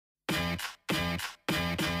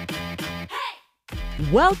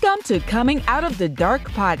Welcome to Coming Out of the Dark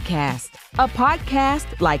podcast, a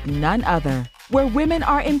podcast like none other, where women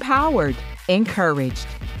are empowered, encouraged,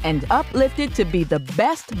 and uplifted to be the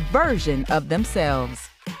best version of themselves.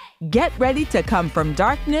 Get ready to come from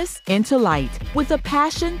darkness into light with a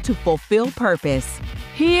passion to fulfill purpose.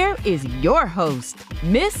 Here is your host,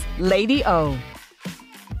 Miss Lady O.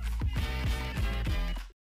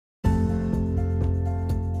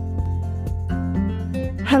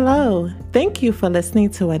 Hello, thank you for listening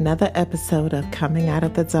to another episode of Coming Out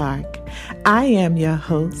of the Dark. I am your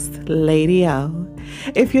host, Lady O.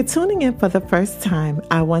 If you're tuning in for the first time,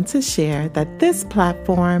 I want to share that this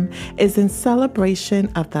platform is in celebration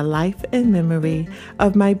of the life and memory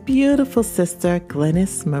of my beautiful sister,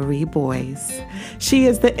 Glennis Marie Boyce. She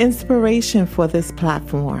is the inspiration for this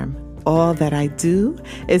platform. All that I do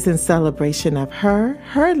is in celebration of her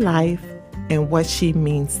life, and what she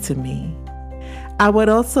means to me. I would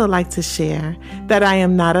also like to share that I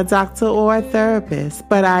am not a doctor or a therapist,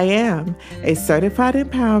 but I am a certified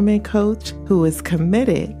empowerment coach who is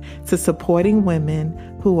committed to supporting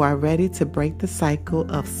women who are ready to break the cycle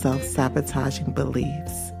of self-sabotaging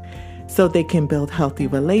beliefs so they can build healthy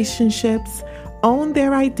relationships, own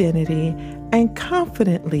their identity, and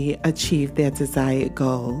confidently achieve their desired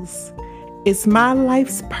goals. It's my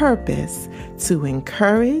life's purpose to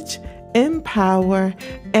encourage, empower,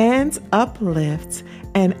 and uplift,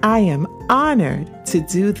 and I am honored to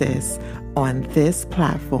do this on this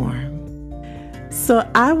platform. So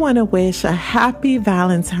I want to wish a happy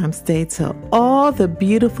Valentine's Day to all the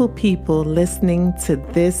beautiful people listening to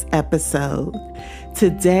this episode.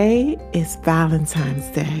 Today is Valentine's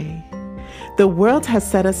Day. The world has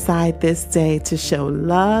set aside this day to show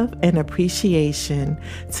love and appreciation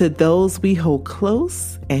to those we hold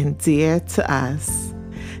close and dear to us.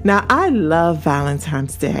 Now, I love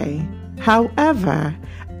Valentine's Day. However,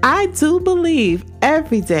 I do believe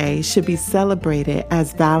every day should be celebrated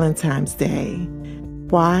as Valentine's Day.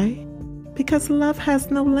 Why? Because love has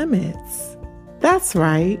no limits. That's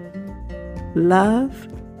right. Love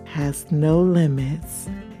has no limits.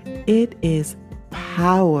 It is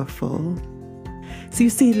powerful. So you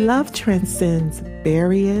see, love transcends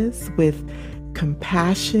barriers with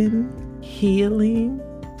compassion, healing,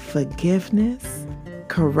 forgiveness,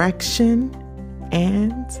 correction,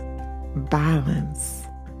 and balance.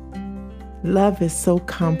 Love is so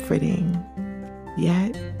comforting,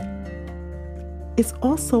 yet it's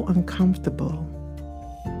also uncomfortable.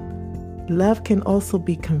 Love can also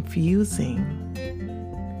be confusing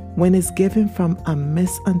when it's given from a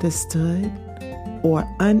misunderstood or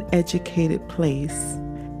uneducated place,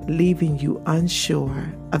 leaving you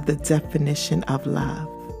unsure of the definition of love.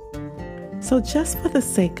 So just for the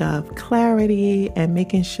sake of clarity and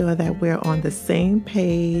making sure that we're on the same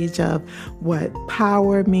page of what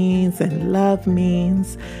power means and love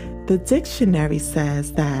means, the dictionary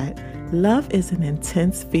says that love is an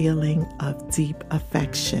intense feeling of deep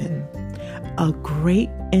affection, a great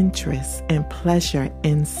interest and pleasure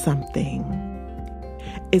in something.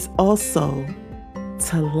 It's also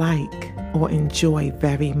to like or enjoy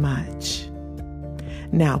very much.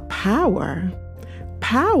 Now, power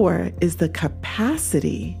is the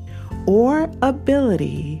capacity or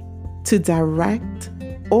ability to direct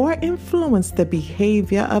or influence the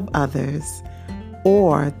behavior of others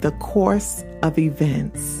or the course of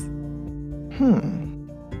events.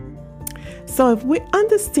 So if we're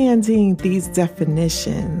understanding these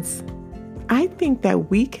definitions, I think that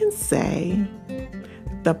we can say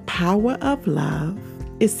the power of love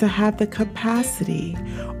is to have the capacity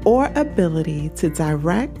or ability to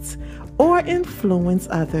direct or influence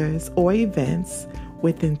others or events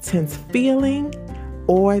with intense feeling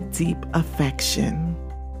or deep affection.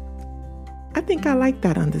 I think I like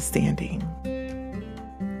that understanding.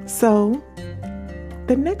 So,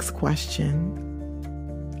 the next question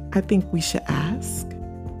I think we should ask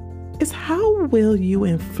is, how will you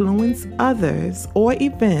influence others or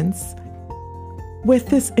events with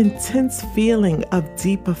this intense feeling of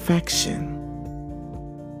deep affection?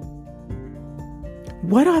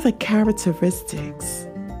 What are the characteristics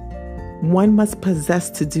one must possess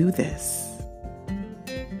to do this?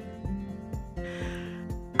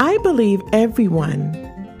 I believe everyone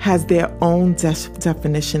has their own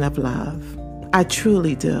definition of love. I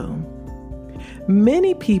truly do.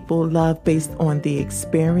 Many people love based on the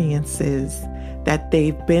experiences that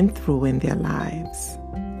they've been through in their lives.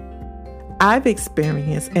 I've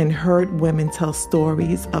experienced and heard women tell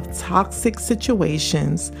stories of toxic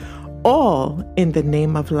situations, all in the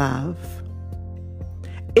name of love.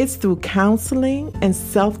 It's through counseling and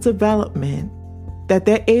self-development that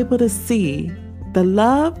they're able to see the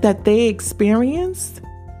love that they experienced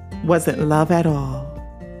wasn't love at all.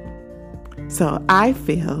 So I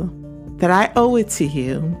feel that I owe it to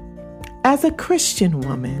you as a Christian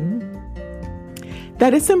woman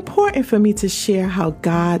that it's important for me to share how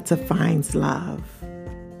God defines love.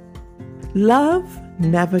 Love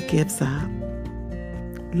never gives up.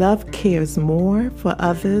 Love cares more for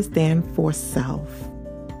others than for self.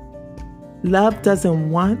 Love doesn't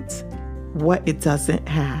want what it doesn't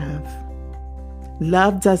have.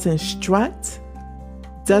 Love doesn't strut,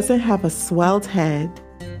 doesn't have a swelled head,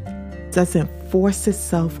 doesn't force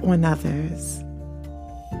itself on others.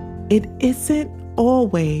 It isn't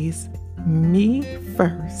always me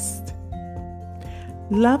first.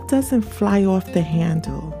 Love doesn't fly off the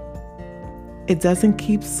handle. It doesn't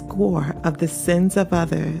keep score of the sins of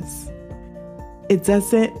others. It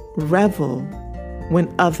doesn't revel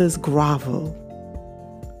when others grovel.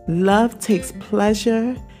 Love takes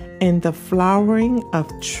pleasure in the flowering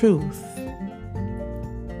of truth.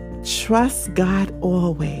 Trust God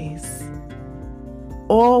always.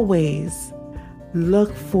 Always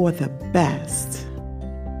look for the best.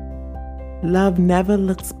 Love never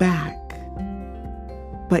looks back,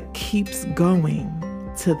 but keeps going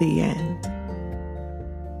to the end.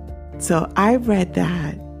 So I read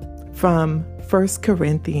that from 1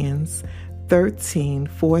 Corinthians 13,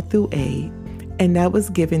 4 through 8, and that was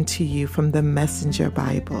given to you from the Messenger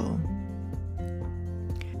Bible.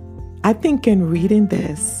 I think in reading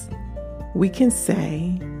this, we can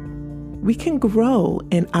say we can grow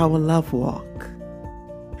in our love walk.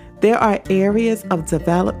 There are areas of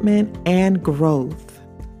development and growth.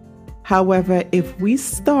 However, if we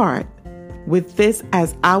start with this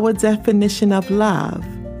as our definition of love,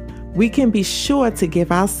 we can be sure to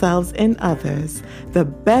give ourselves and others the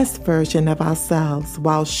best version of ourselves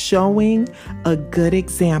while showing a good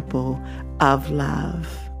example of love.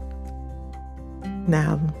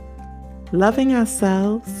 Now, loving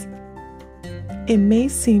ourselves, it may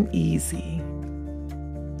seem easy,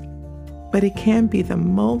 but it can be the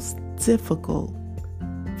most difficult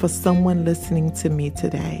for someone listening to me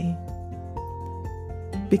today.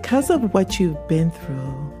 Because of what you've been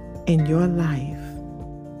through in your life,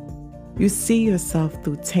 you see yourself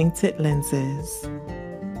through tainted lenses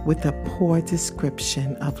with a poor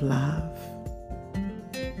description of love.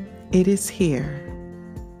 It is here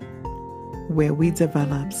where we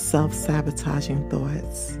develop self-sabotaging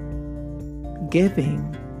thoughts,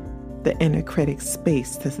 giving the inner critic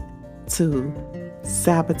space to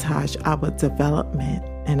sabotage our development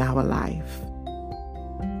in our life.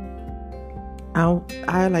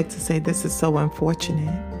 I like to say this is so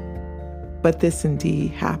unfortunate, but this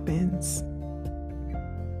indeed happens.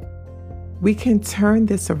 We can turn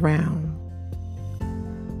this around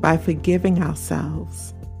by forgiving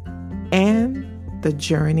ourselves and the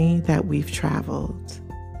journey that we've traveled.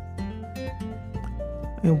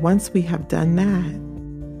 And once we have done that,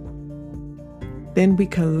 then we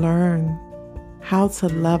can learn how to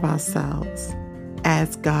love ourselves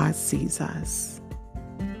as God sees us.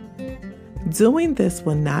 Doing this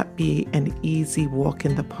will not be an easy walk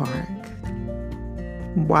in the park.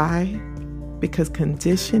 Why? Because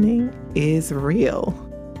conditioning is real.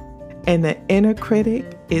 And the inner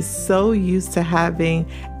critic is so used to having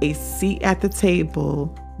a seat at the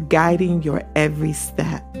table, guiding your every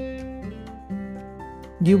step.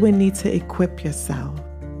 You will need to equip yourself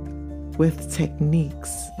with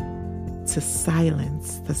techniques to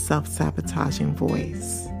silence the self-sabotaging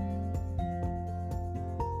voice.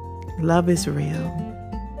 Love is real,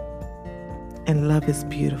 and love is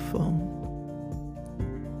beautiful.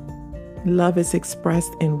 Love is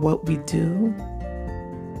expressed in what we do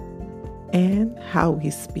and how we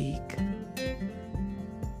speak.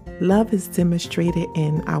 Love is demonstrated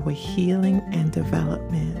in our healing and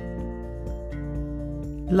development.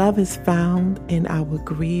 Love is found in our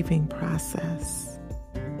grieving process.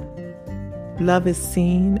 Love is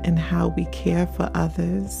seen in how we care for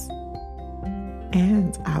others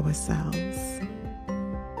and ourselves.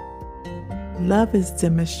 Love is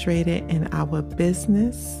demonstrated in our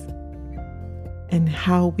business and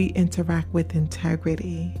how we interact with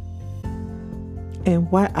integrity.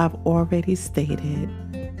 And what I've already stated,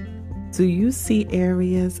 do you see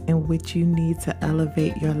areas in which you need to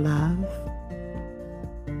elevate your love?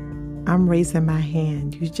 I'm raising my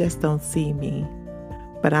hand. You just don't see me.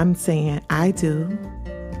 But I'm saying I do,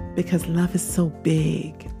 because love is so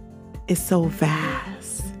big. It's so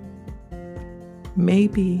vast.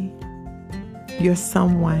 Maybe you're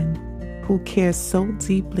someone who cares so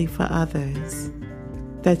deeply for others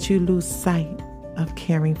that you lose sight of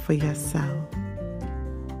caring for yourself.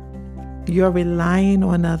 You're relying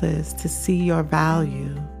on others to see your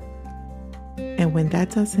value. And when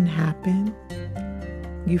that doesn't happen,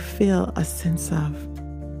 you feel a sense of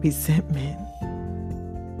resentment.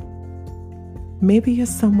 Maybe you're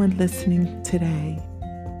someone listening today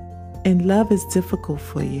and love is difficult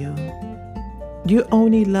for you. You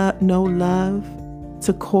only know love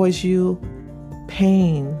to cause you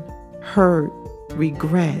pain, hurt,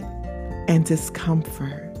 regret, and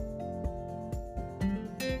discomfort.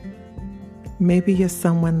 Maybe you're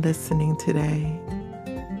someone listening today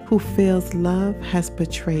who feels love has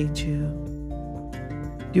betrayed you.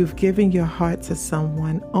 You've given your heart to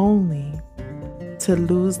someone only to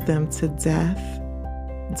lose them to death,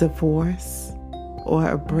 divorce, or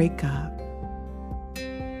a breakup,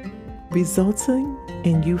 resulting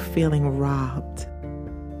in you feeling robbed.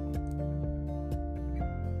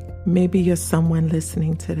 Maybe you're someone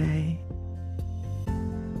listening today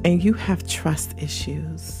and you have trust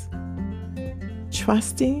issues.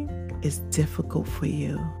 Trusting is difficult for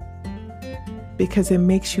you because it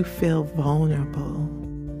makes you feel vulnerable.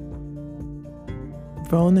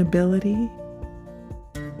 Vulnerability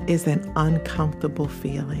is an uncomfortable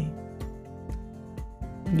feeling.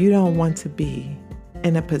 You don't want to be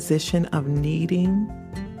in a position of needing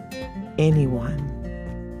anyone.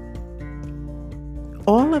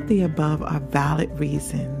 All of the above are valid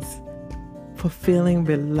reasons for feeling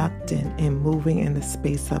reluctant in moving in the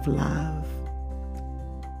space of love.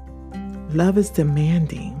 Love is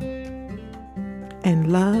demanding,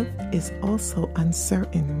 and love is also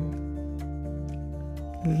uncertain.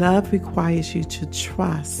 Love requires you to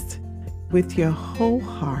trust with your whole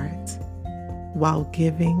heart while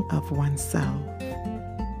giving of oneself.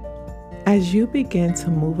 As you begin to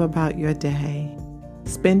move about your day,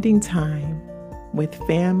 spending time with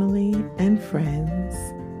family and friends,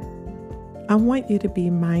 I want you to be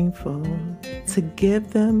mindful to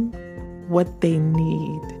give them what they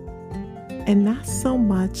need and not so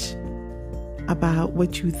much about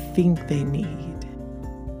what you think they need.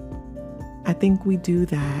 I think we do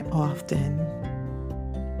that often.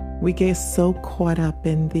 We get so caught up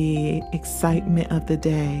in the excitement of the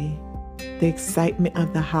day, the excitement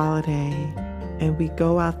of the holiday, and we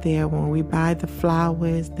go out there when we buy the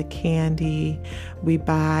flowers, the candy, we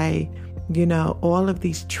buy, all of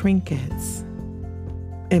these trinkets.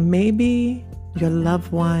 And maybe your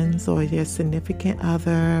loved ones or your significant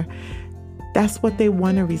other, that's what they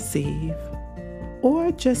want to receive.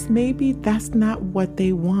 Or just maybe that's not what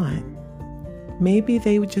they want. Maybe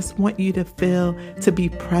they just want you to be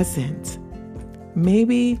present.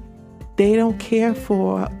 Maybe they don't care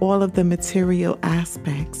for all of the material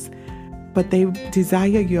aspects, but they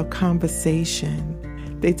desire your conversation.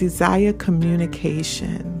 They desire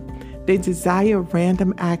communication. They desire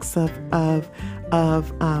random acts of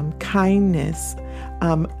kindness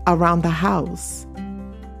around the house.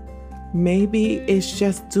 Maybe it's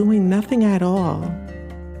just doing nothing at all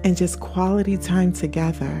and just quality time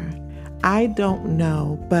together. I don't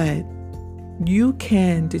know, but you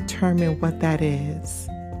can determine what that is.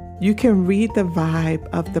 You can read the vibe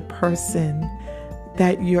of the person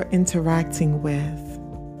that you're interacting with.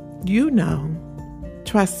 You know,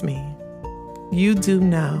 trust me, you do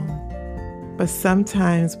know. But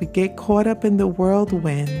sometimes we get caught up in the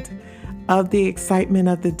whirlwind of the excitement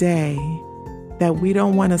of the day that we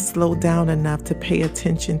don't want to slow down enough to pay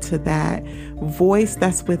attention to that voice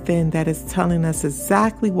that's within that is telling us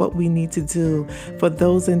exactly what we need to do for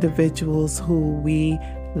those individuals who we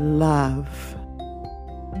love.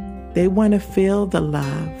 They want to feel the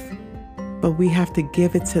love, but we have to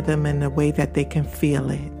give it to them in a way that they can feel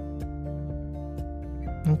it.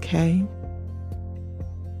 Okay?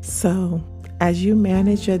 So, as you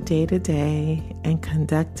manage your day-to-day and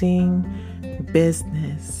conducting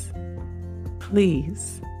business,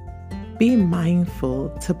 please be mindful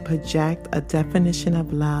to project a definition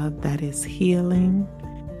of love that is healing,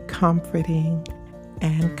 comforting,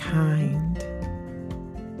 and kind.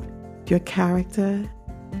 Your character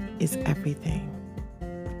is everything.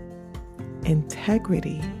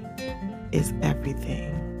 Integrity is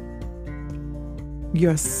everything.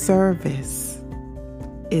 Your service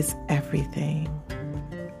is everything.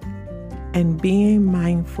 And being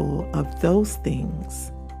mindful of those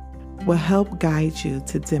things will help guide you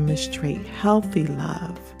to demonstrate healthy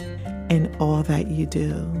love in all that you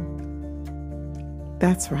do.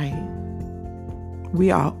 That's right. We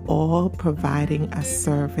are all providing a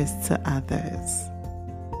service to others.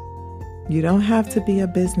 You don't have to be a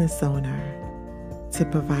business owner to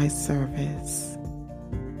provide service.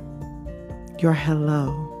 Your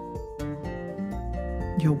hello,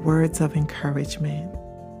 your words of encouragement,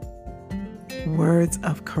 words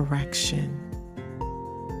of correction,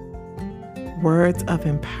 words of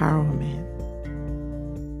empowerment,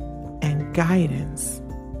 and guidance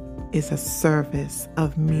is a service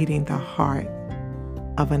of meeting the heart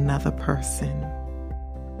of another person.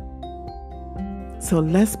 So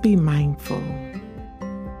let's be mindful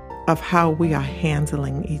of how we are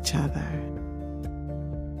handling each other.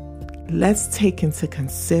 Let's take into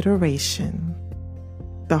consideration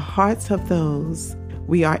the hearts of those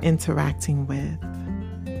we are interacting with.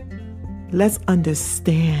 Let's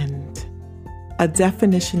understand a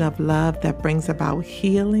definition of love that brings about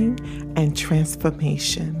healing and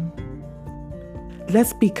transformation.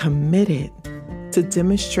 Let's be committed to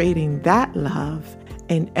demonstrating that love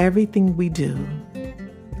in everything we do.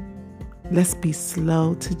 Let's be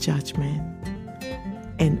slow to judgment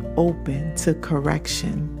and open to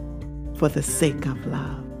correction for the sake of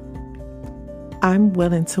love. I'm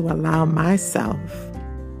willing to allow myself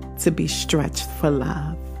to be stretched for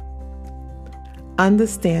love.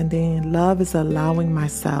 Understanding love is allowing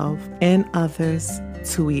myself and others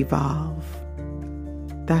to evolve.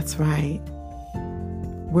 That's right.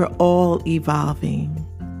 We're all evolving.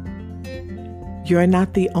 You're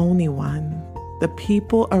not the only one. The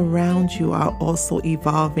people around you are also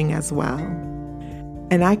evolving as well.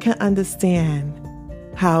 And I can understand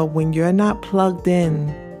how when you're not plugged in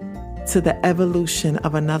to the evolution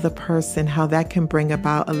of another person, how that can bring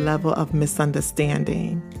about a level of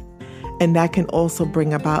misunderstanding. And that can also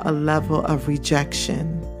bring about a level of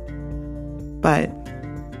rejection. But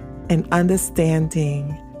in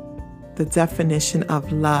understanding the definition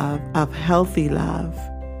of love, of healthy love,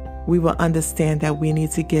 we will understand that we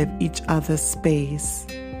need to give each other space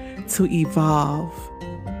to evolve,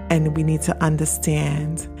 and we need to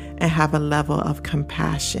understand and have a level of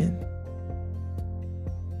compassion.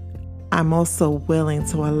 I'm also willing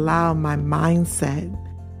to allow my mindset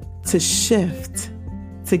to shift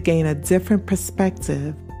to gain a different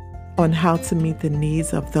perspective on how to meet the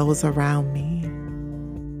needs of those around me.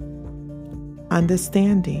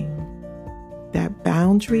 Understanding that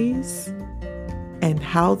boundaries and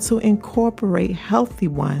how to incorporate healthy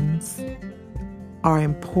ones are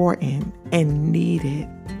important and needed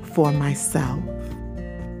for myself.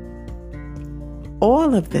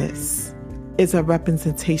 All of this is a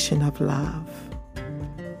representation of love.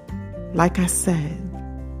 Like I said,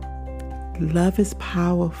 love is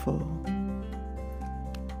powerful.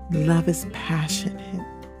 Love is passionate.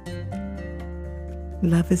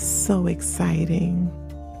 Love is so exciting.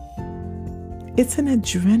 It's an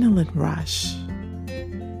adrenaline rush.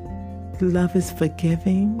 Love is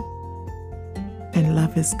forgiving, and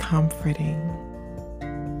love is comforting.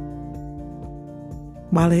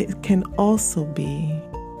 While it can also be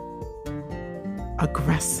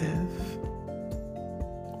aggressive,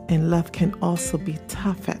 and love can also be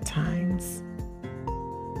tough at times.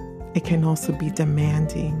 It can also be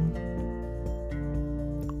demanding.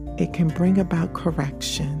 It can bring about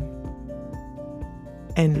correction,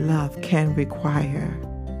 and love can require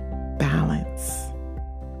balance.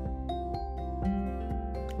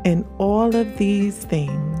 In all of these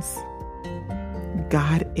things,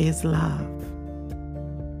 God is love.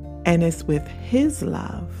 And it's with His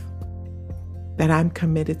love that I'm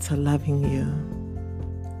committed to loving you.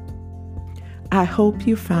 I hope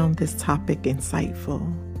you found this topic insightful.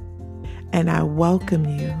 And I welcome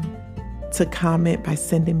you to comment by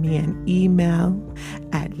sending me an email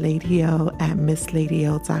at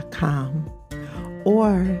ladyo@missladio.com.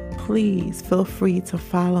 Or please feel free to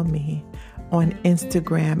follow me on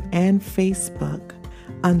Instagram and Facebook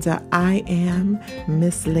under I Am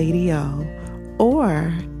Miss Lady O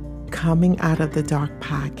or Coming Out of the Dark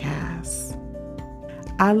podcast.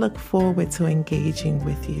 I look forward to engaging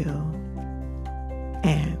with you.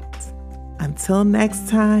 And until next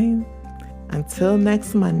time, until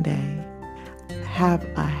next Monday, have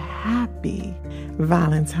a happy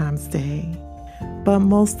Valentine's Day. But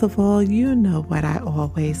most of all, you know what I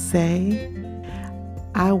always say.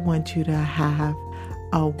 I want you to have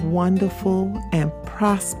a wonderful and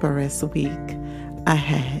prosperous week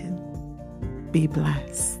ahead. Be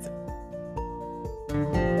blessed.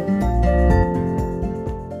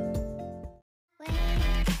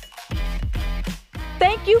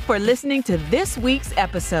 Thank you for listening to this week's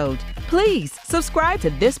episode. Please subscribe to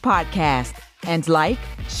this podcast and like,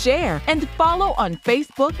 share, and follow on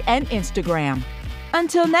Facebook and Instagram.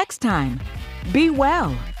 Until next time, be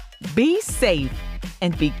well, be safe,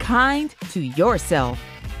 and be kind to yourself.